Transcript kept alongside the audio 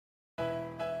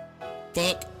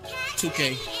Fuck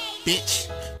 2K, bitch.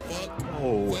 Fuck.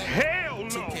 Oh, hell no.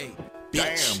 2K,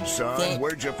 bitch. Damn, son, Fuck.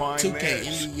 where'd you find 2K,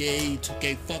 this? NBA,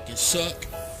 2K fucking suck.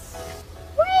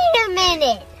 Wait a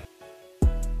minute.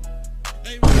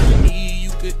 Hey, Ronnie,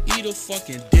 you could eat a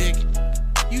fucking dick.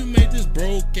 You made this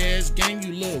broke ass game,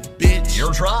 you little bitch.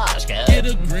 You're trash, kid. Get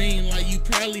a green light, you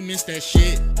probably missed that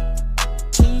shit.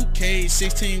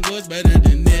 2K16 was better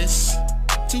than this.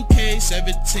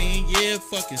 2K17, yeah,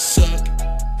 fucking suck.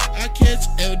 I catch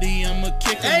LD, I'ma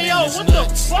kick him in his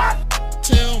nuts. the fuck?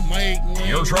 Tell Mike Wayne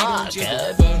You're we trash, don't give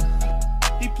a kid.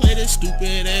 fuck. He played a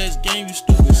stupid ass game, you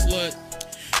stupid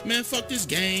slut. Man, fuck this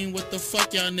game, what the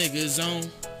fuck y'all niggas on?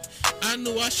 I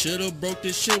knew I should've broke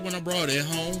this shit when I brought it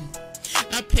home.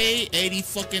 I paid $80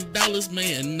 fucking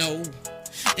man, no.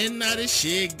 And now this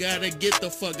shit gotta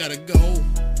gotta go.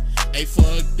 Hey,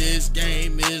 fuck this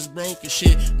game is broken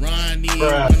shit. Ronnie,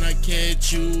 when I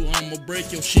catch you, I'ma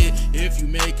break your shit. If you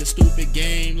make a stupid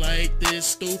game like this,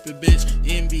 stupid bitch.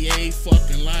 NBA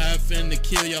fucking live finna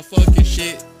kill y'all fucking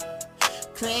shit.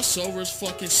 Crossovers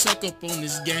fucking suck up on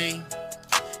this game.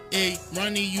 Hey,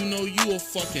 Ronnie, you know you a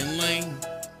fucking lame.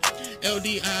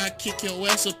 LDI kick your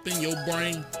ass up in your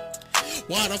brain.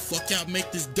 Why the fuck y'all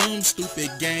make this dumb stupid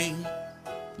game?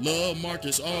 Love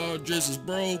Marcus Aldridge is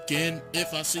broken.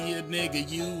 If I see a nigga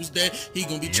use that, he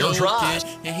gon' be choking.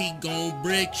 And he gon'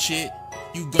 break shit.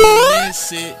 You gon'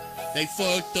 miss it. They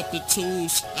fucked up the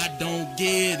tools. I don't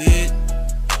get it.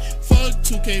 Fuck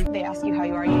 2K. They ask you how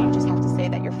you are, you just have to say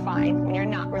that you're fine when you're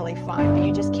not really fine, but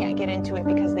you just can't get into it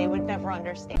because they would never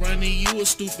understand. Ronnie, you a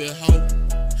stupid hoe.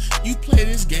 You play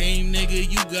this game, nigga,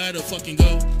 you gotta fucking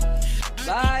go.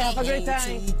 Bye, have a great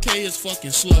time. 2K is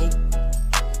fucking slow.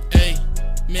 Hey,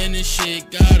 man, this shit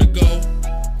gotta go.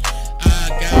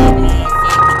 I got my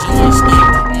fucking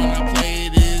joystick when I play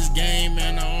this game,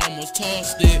 and I almost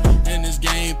tossed it. And this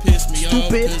game pissed me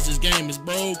off because this game is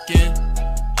broken.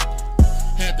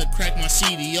 Had to crack my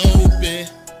CD open.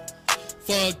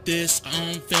 Fuck this,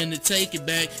 I'm finna take it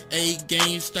back. Hey,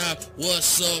 GameStop,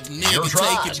 what's up, nigga?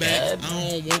 Take it back. I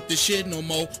don't want this shit no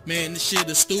more. Man, this shit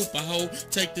is stupid, ho.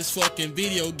 Take this fucking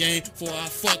video game before I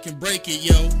fucking break it,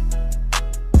 yo.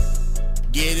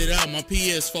 Get it out my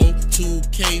PS4.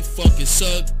 2K fucking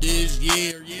suck this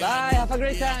year. Yeah, bye, have a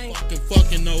great time.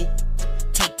 Fucking no.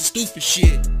 Take the stupid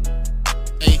shit.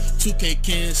 Hey, 2K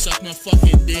can suck my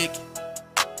fucking dick.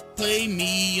 Play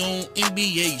me on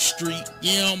NBA Street.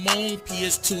 Yeah, I'm on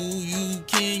PS2. You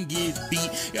can get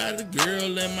beat. Got a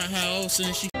girl in my house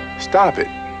and she Stop it.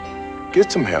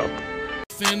 Get some help.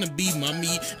 finna beat my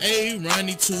meat. Hey,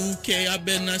 Ronnie 2K, I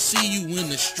better not see you in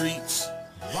the streets.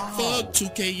 Wow. Fuck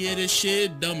 2K, yeah, this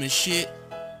shit dumb as shit.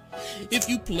 If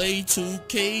you play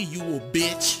 2K, you a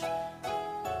bitch.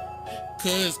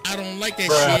 Cause I don't like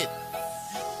that shit.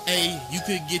 Hey, you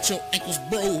could get your ankles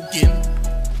broken.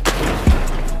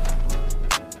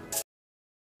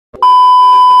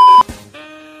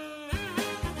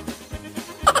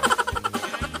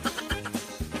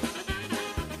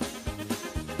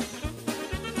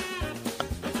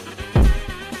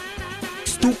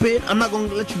 Stupid, I'm not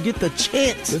gonna let you get the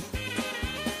chance.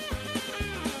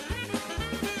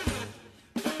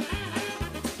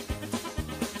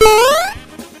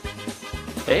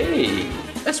 Hey,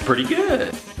 that's pretty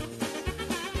good.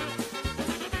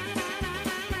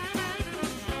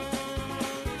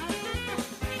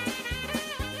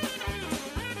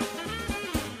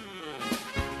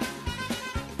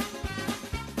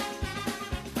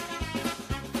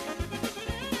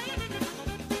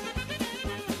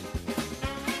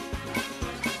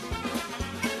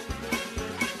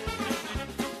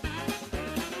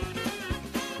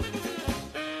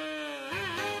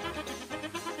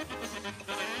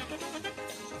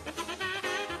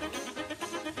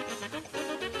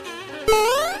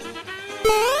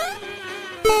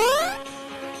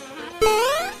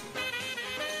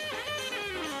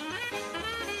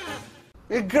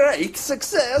 A great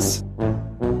success.